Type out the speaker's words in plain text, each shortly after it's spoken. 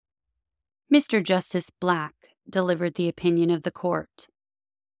Mr. Justice Black delivered the opinion of the court.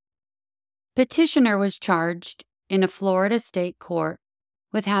 Petitioner was charged in a Florida state court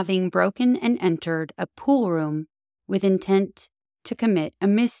with having broken and entered a pool room with intent to commit a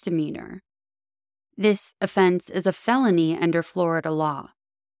misdemeanor. This offense is a felony under Florida law.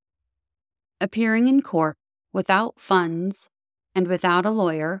 Appearing in court without funds and without a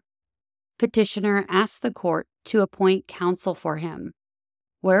lawyer, petitioner asked the court to appoint counsel for him,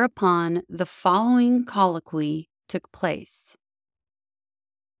 whereupon the following colloquy took place.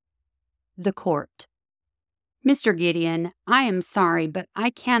 The court. Mr. Gideon, I am sorry, but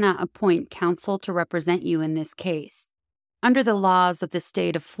I cannot appoint counsel to represent you in this case. Under the laws of the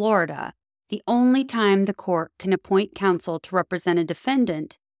state of Florida, the only time the court can appoint counsel to represent a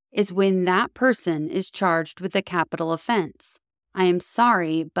defendant is when that person is charged with a capital offense. I am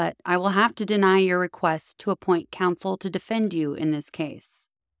sorry, but I will have to deny your request to appoint counsel to defend you in this case.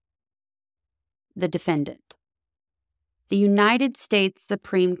 The defendant. The United States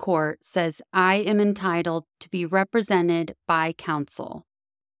Supreme Court says I am entitled to be represented by counsel.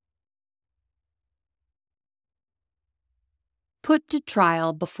 Put to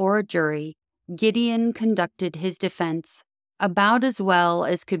trial before a jury, Gideon conducted his defense about as well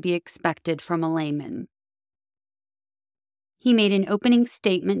as could be expected from a layman. He made an opening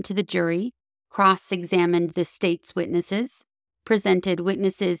statement to the jury, cross-examined the state's witnesses, presented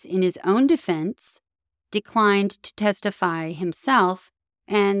witnesses in his own defense, declined to testify himself,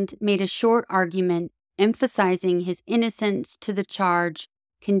 and made a short argument emphasizing his innocence to the charge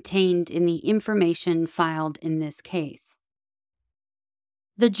contained in the information filed in this case.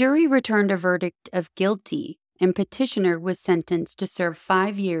 The jury returned a verdict of guilty, and petitioner was sentenced to serve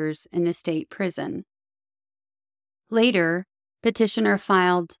 5 years in the state prison. Later, petitioner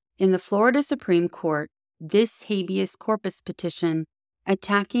filed in the Florida Supreme Court this habeas corpus petition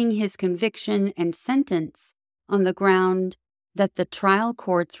attacking his conviction and sentence on the ground that the trial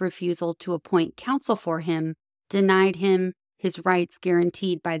court's refusal to appoint counsel for him denied him his rights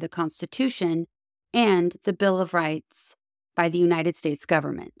guaranteed by the Constitution and the Bill of Rights by the United States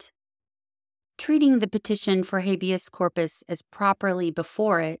government. Treating the petition for habeas corpus as properly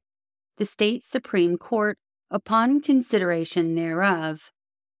before it, the state Supreme Court, upon consideration thereof,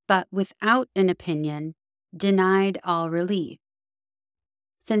 but without an opinion, denied all relief.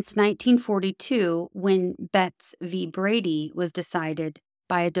 Since 1942, when Betts v. Brady was decided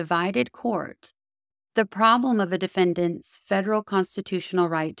by a divided court, the problem of a defendant's federal constitutional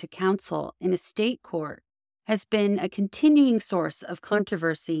right to counsel in a state court has been a continuing source of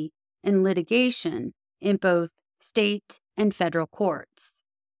controversy and litigation in both state and federal courts.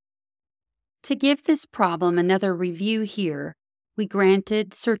 To give this problem another review here, we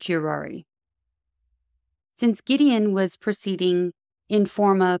granted certiorari. Since Gideon was proceeding in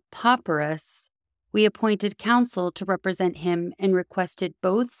forma pauperis, we appointed counsel to represent him and requested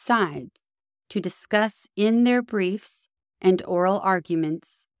both sides to discuss in their briefs and oral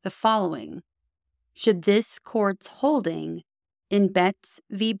arguments the following. Should this court's holding in Betts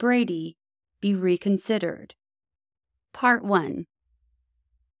v. Brady be reconsidered? Part 1.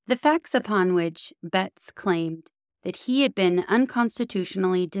 The facts upon which Betts claimed that he had been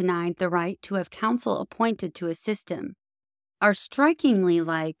unconstitutionally denied the right to have counsel appointed to assist him are strikingly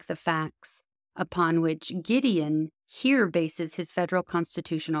like the facts upon which Gideon here bases his federal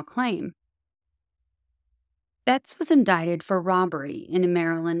constitutional claim. Betts was indicted for robbery in a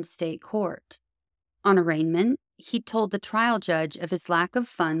Maryland state court. On arraignment, he told the trial judge of his lack of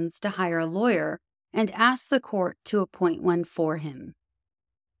funds to hire a lawyer and asked the court to appoint one for him.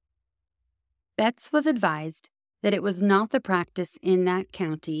 Betts was advised that it was not the practice in that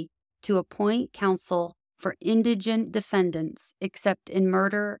county to appoint counsel for indigent defendants except in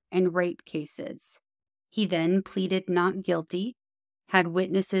murder and rape cases. He then pleaded not guilty, had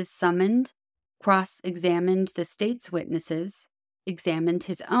witnesses summoned, cross-examined the state's witnesses, examined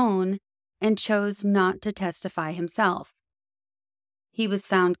his own, and chose not to testify himself. He was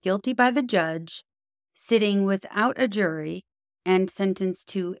found guilty by the judge, sitting without a jury, and sentenced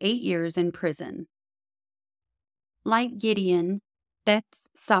to 8 years in prison. Like Gideon, Betts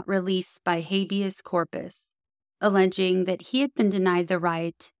sought release by habeas corpus, alleging that he had been denied the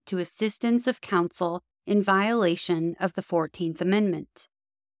right to assistance of counsel in violation of the 14th Amendment.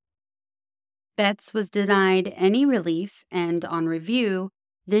 Betts was denied any relief, and on review,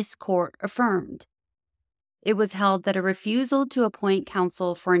 this court affirmed. It was held that a refusal to appoint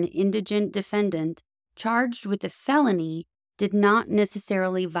counsel for an indigent defendant charged with a felony did not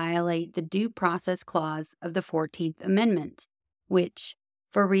necessarily violate the Due Process Clause of the 14th Amendment, which,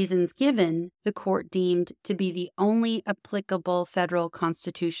 For reasons given, the court deemed to be the only applicable federal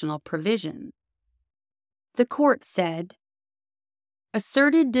constitutional provision. The court said,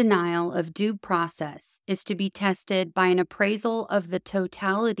 asserted denial of due process is to be tested by an appraisal of the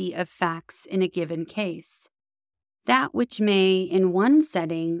totality of facts in a given case. That which may, in one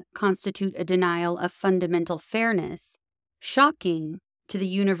setting, constitute a denial of fundamental fairness, shocking to the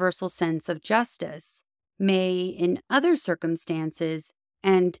universal sense of justice, may, in other circumstances,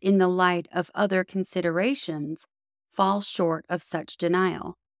 and in the light of other considerations, fall short of such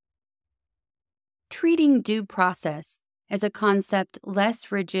denial. Treating due process as a concept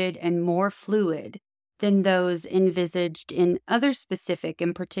less rigid and more fluid than those envisaged in other specific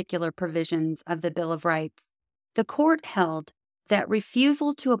and particular provisions of the Bill of Rights, the court held that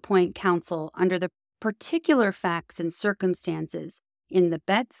refusal to appoint counsel under the particular facts and circumstances in the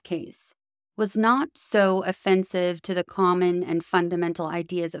Betts case was not so offensive to the common and fundamental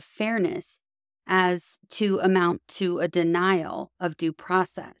ideas of fairness as to amount to a denial of due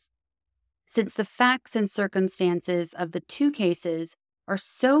process. Since the facts and circumstances of the two cases are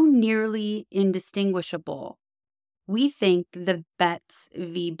so nearly indistinguishable, we think the Betts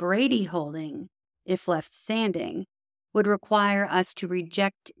v. Brady holding, if left standing, would require us to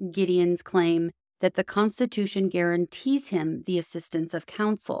reject Gideon's claim that the Constitution guarantees him the assistance of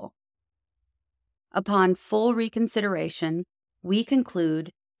counsel. Upon full reconsideration, we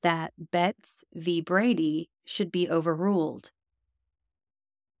conclude that Betts v. Brady should be overruled.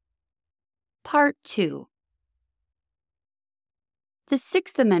 Part 2. The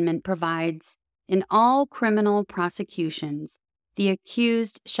Sixth Amendment provides, in all criminal prosecutions, the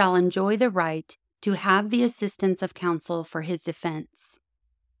accused shall enjoy the right to have the assistance of counsel for his defense.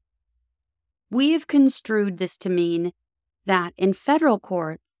 We have construed this to mean that in federal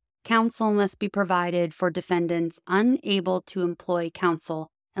courts, counsel must be provided for defendants unable to employ counsel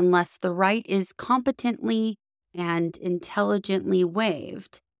unless the right is competently and intelligently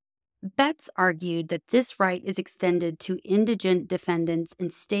waived. Betts argued that this right is extended to indigent defendants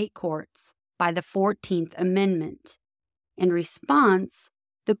in state courts by the 14th Amendment. In response,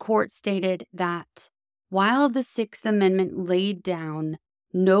 the court stated that while the Sixth Amendment laid down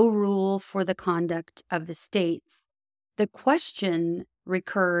no rule for the conduct of the states, the question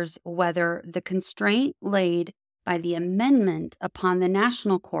recurs whether the constraint laid by the amendment upon the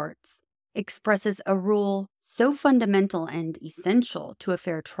national courts expresses a rule so fundamental and essential to a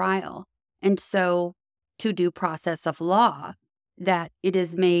fair trial, and so to due process of law, that it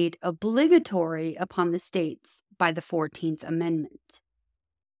is made obligatory upon the states by the 14th Amendment.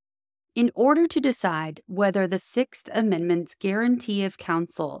 In order to decide whether the Sixth Amendment's guarantee of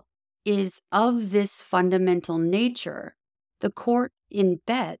counsel is of this fundamental nature, the court in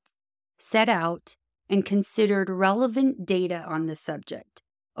Betts set out and considered relevant data on the subject,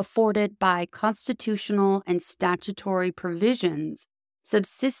 afforded by constitutional and statutory provisions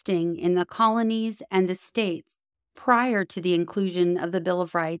subsisting in the colonies and the states prior to the inclusion of the Bill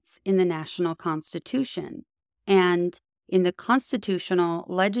of Rights in the national Constitution, and in the constitutional,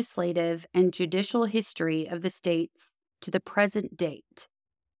 legislative, and judicial history of the states to the present date.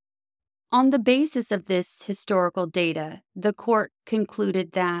 On the basis of this historical data, the court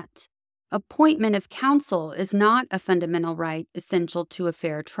concluded that appointment of counsel is not a fundamental right essential to a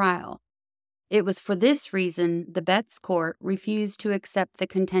fair trial. It was for this reason the Betts court refused to accept the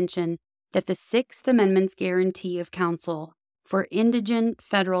contention that the Sixth Amendment's guarantee of counsel for indigent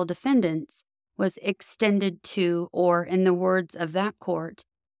federal defendants was extended to, or in the words of that court,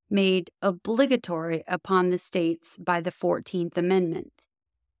 made obligatory upon the states by the 14th Amendment.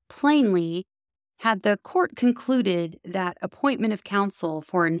 Plainly, had the court concluded that appointment of counsel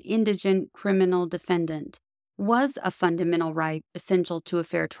for an indigent criminal defendant was a fundamental right essential to a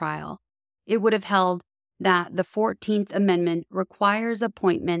fair trial, it would have held that the 14th Amendment requires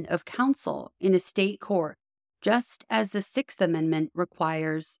appointment of counsel in a state court, just as the Sixth Amendment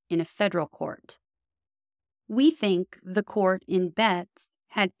requires in a federal court. We think the court in Betts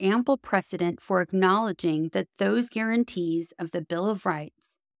had ample precedent for acknowledging that those guarantees of the Bill of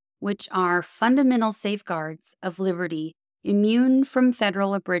Rights, which are fundamental safeguards of liberty immune from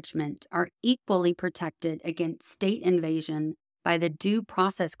federal abridgment, are equally protected against state invasion by the Due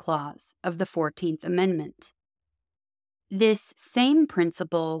Process Clause of the 14th Amendment. This same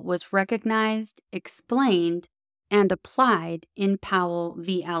principle was recognized, explained, and applied in Powell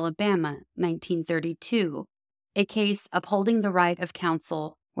v. Alabama, 1932, a case upholding the right of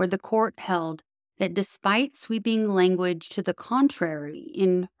counsel where the court held that despite sweeping language to the contrary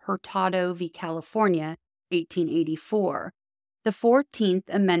in Hurtado v. California, 1884, the 14th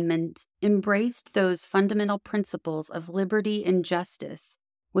Amendment embraced those fundamental principles of liberty and justice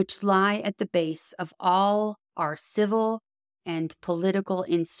which lie at the base of all our civil and political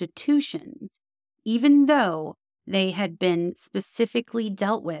institutions, even though they had been specifically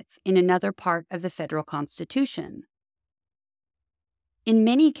dealt with in another part of the federal Constitution. In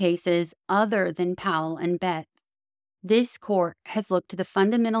many cases other than Powell and Betts, this court has looked to the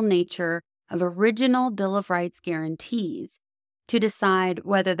fundamental nature of original Bill of Rights guarantees to decide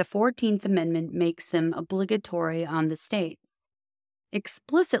whether the 14th Amendment makes them obligatory on the states.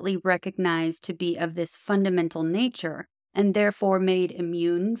 Explicitly recognized to be of this fundamental nature and therefore made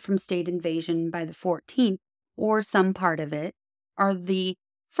immune from state invasion by the 14th or some part of it are the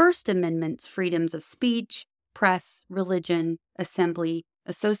First Amendment's freedoms of speech, press, religion, assembly,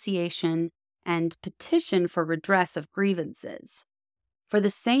 association, and petition for redress of grievances. For the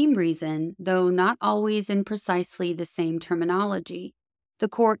same reason, though not always in precisely the same terminology, the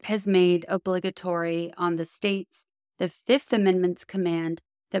court has made obligatory on the states the Fifth Amendment's command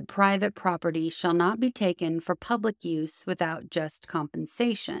that private property shall not be taken for public use without just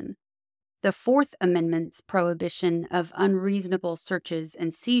compensation, the Fourth Amendment's prohibition of unreasonable searches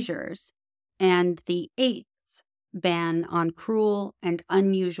and seizures, and the Eighth's ban on cruel and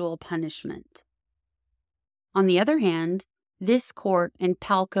unusual punishment. On the other hand, this court in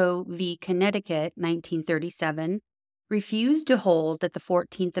Palco v. Connecticut, 1937, refused to hold that the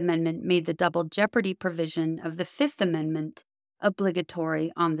 14th Amendment made the double jeopardy provision of the Fifth Amendment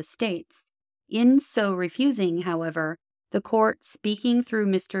obligatory on the states. In so refusing, however, the court, speaking through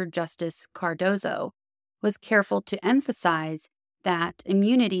Mr. Justice Cardozo, was careful to emphasize that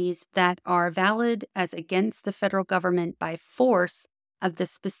immunities that are valid as against the federal government by force of the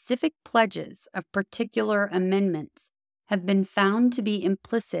specific pledges of particular amendments have been found to be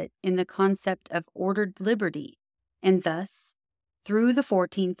implicit in the concept of ordered liberty, and thus, through the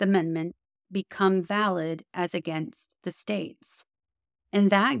 14th Amendment, become valid as against the states, and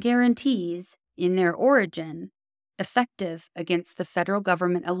that guarantees, in their origin, effective against the federal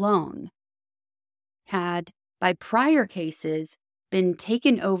government alone, had, by prior cases, been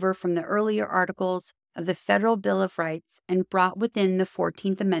taken over from the earlier articles of the Federal Bill of Rights and brought within the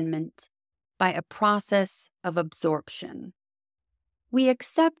 14th Amendment by a process of absorption. We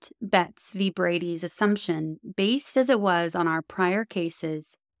accept Betts v. Brady's assumption, based as it was on our prior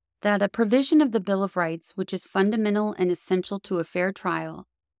cases, that a provision of the Bill of Rights which is fundamental and essential to a fair trial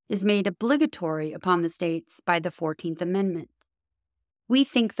is made obligatory upon the states by the 14th Amendment. We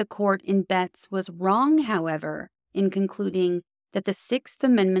think the court in Betts was wrong, however, in concluding that the Sixth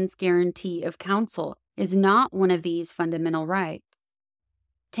Amendment's guarantee of counsel is not one of these fundamental rights.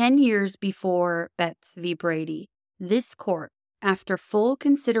 10 years before Betts v. Brady, this court, after full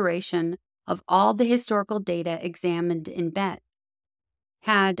consideration of all the historical data examined in Betts,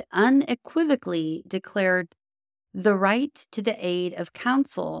 had unequivocally declared the right to the aid of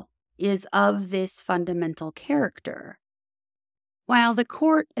counsel is of this fundamental character. While the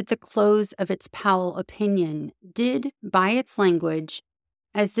court, at the close of its Powell opinion, did, by its language,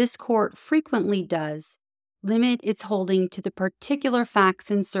 as this court frequently does, limit its holding to the particular facts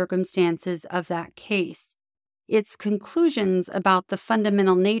and circumstances of that case, its conclusions about the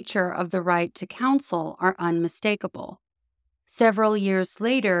fundamental nature of the right to counsel are unmistakable. Several years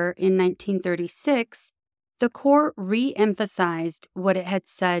later, in 1936, the court re-emphasized what it had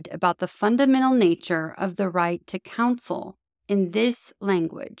said about the fundamental nature of the right to counsel in this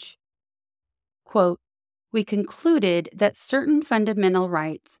language. Quote, "We concluded that certain fundamental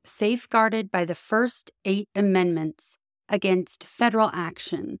rights safeguarded by the first 8 amendments against federal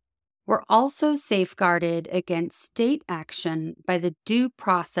action were also safeguarded against state action by the due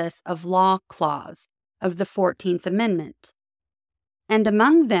process of law clause of the 14th Amendment, and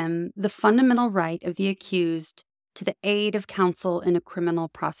among them the fundamental right of the accused to the aid of counsel in a criminal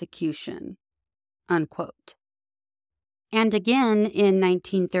prosecution." Unquote. And again in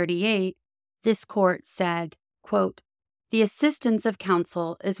 1938, this court said, quote, "The assistance of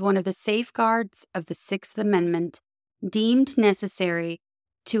counsel is one of the safeguards of the Sixth Amendment deemed necessary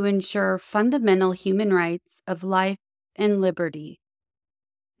to ensure fundamental human rights of life and liberty.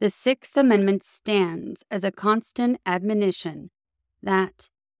 The Sixth Amendment stands as a constant admonition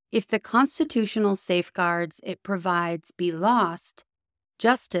that, if the constitutional safeguards it provides be lost,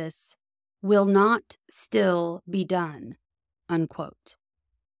 justice will not still be done." Unquote.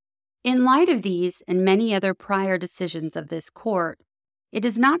 In light of these and many other prior decisions of this court, it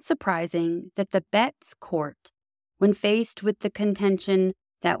is not surprising that the Betts court, when faced with the contention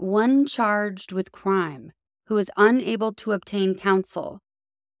that one charged with crime who is unable to obtain counsel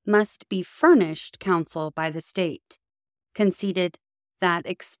must be furnished counsel by the state, conceded that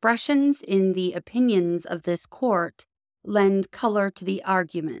expressions in the opinions of this court lend color to the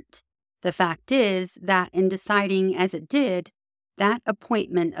argument. The fact is that in deciding as it did, that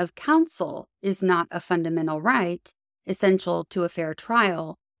appointment of counsel is not a fundamental right essential to a fair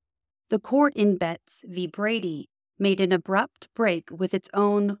trial. The court in Betts v. Brady made an abrupt break with its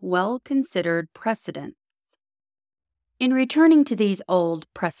own well-considered precedents. In returning to these old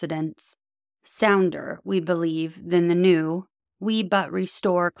precedents, sounder, we believe, than the new, we but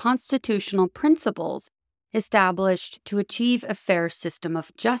restore constitutional principles established to achieve a fair system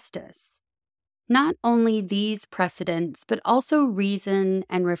of justice. Not only these precedents, but also reason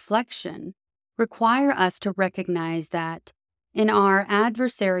and reflection require us to recognize that, in our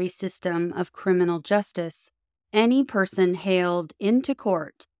adversary system of criminal justice, any person haled into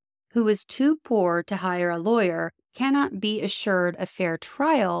court who is too poor to hire a lawyer cannot be assured a fair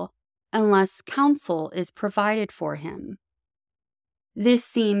trial unless counsel is provided for him. This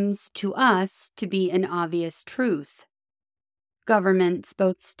seems to us to be an obvious truth. Governments,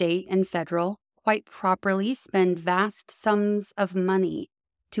 both state and federal, quite properly spend vast sums of money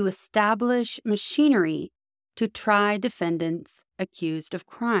to establish machinery to try defendants accused of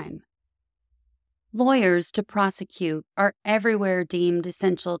crime. Lawyers to prosecute are everywhere deemed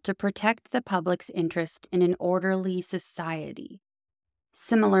essential to protect the public's interest in an orderly society.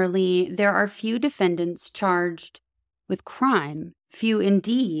 Similarly, there are few defendants charged with crime, few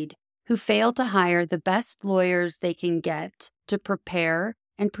indeed, who fail to hire the best lawyers they can get to prepare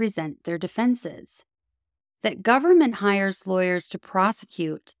and present their defenses. That government hires lawyers to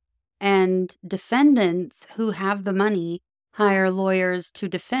prosecute and defendants who have the money hire lawyers to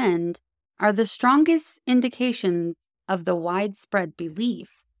defend are the strongest indications of the widespread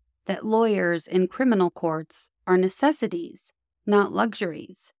belief that lawyers in criminal courts are necessities, not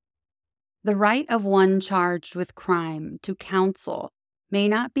luxuries. The right of one charged with crime to counsel may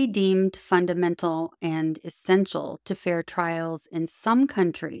not be deemed fundamental and essential to fair trials in some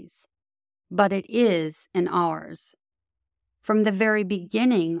countries, but it is in ours. From the very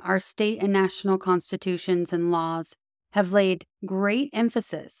beginning, our state and national constitutions and laws have laid great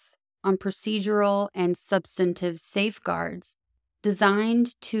emphasis on procedural and substantive safeguards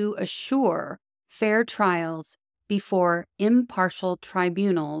designed to assure fair trials before impartial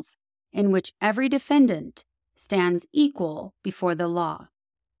tribunals in which every defendant stands equal before the law.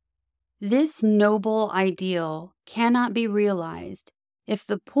 This noble ideal cannot be realized if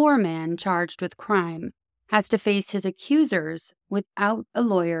the poor man charged with crime has to face his accusers without a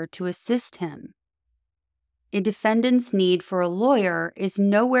lawyer to assist him. A defendant's need for a lawyer is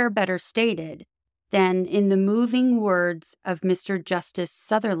nowhere better stated than in the moving words of Mr. Justice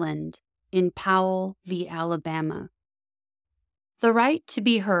Sutherland in Powell v. Alabama. The right to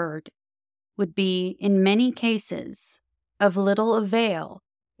be heard would be, in many cases, of little avail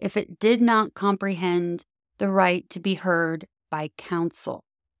if it did not comprehend the right to be heard by counsel.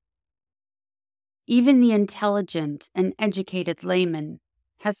 Even the intelligent and educated layman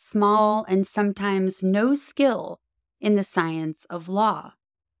has small and sometimes no skill in the science of law.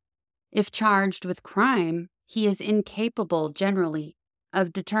 If charged with crime, he is incapable generally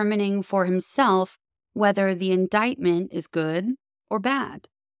of determining for himself whether the indictment is good or bad.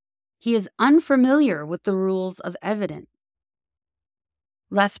 He is unfamiliar with the rules of evidence.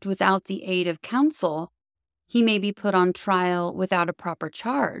 Left without the aid of counsel, he may be put on trial without a proper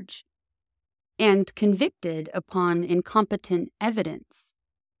charge and convicted upon incompetent evidence,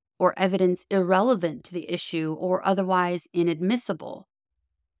 or evidence irrelevant to the issue or otherwise inadmissible.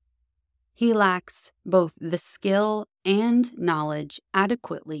 He lacks both the skill and knowledge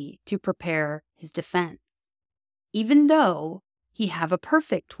adequately to prepare his defense, even though he have a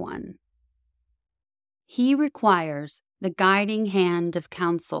perfect one. He requires the guiding hand of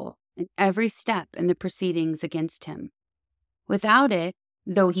counsel in every step in the proceedings against him. Without it,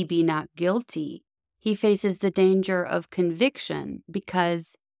 though he be not guilty, he faces the danger of conviction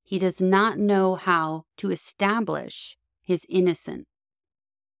because he does not know how to establish his innocence.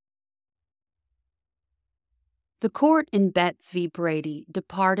 The court in Betts v. Brady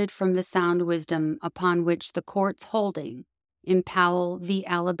departed from the sound wisdom upon which the court's holding in Powell v.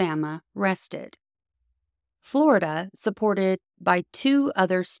 Alabama rested. Florida, supported by 2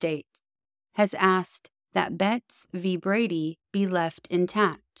 other states, has asked that Betts v. Brady be left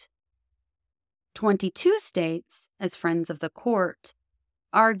intact. 22 states, as friends of the court,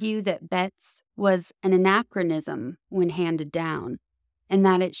 argue that Betts was an anachronism when handed down, and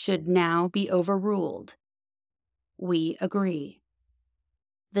that it should now be overruled. We agree.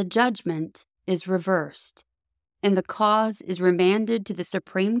 The judgment is reversed, and the cause is remanded to the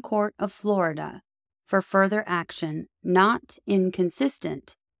Supreme Court of Florida for further action not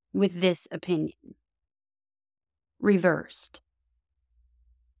inconsistent with this opinion. reversed.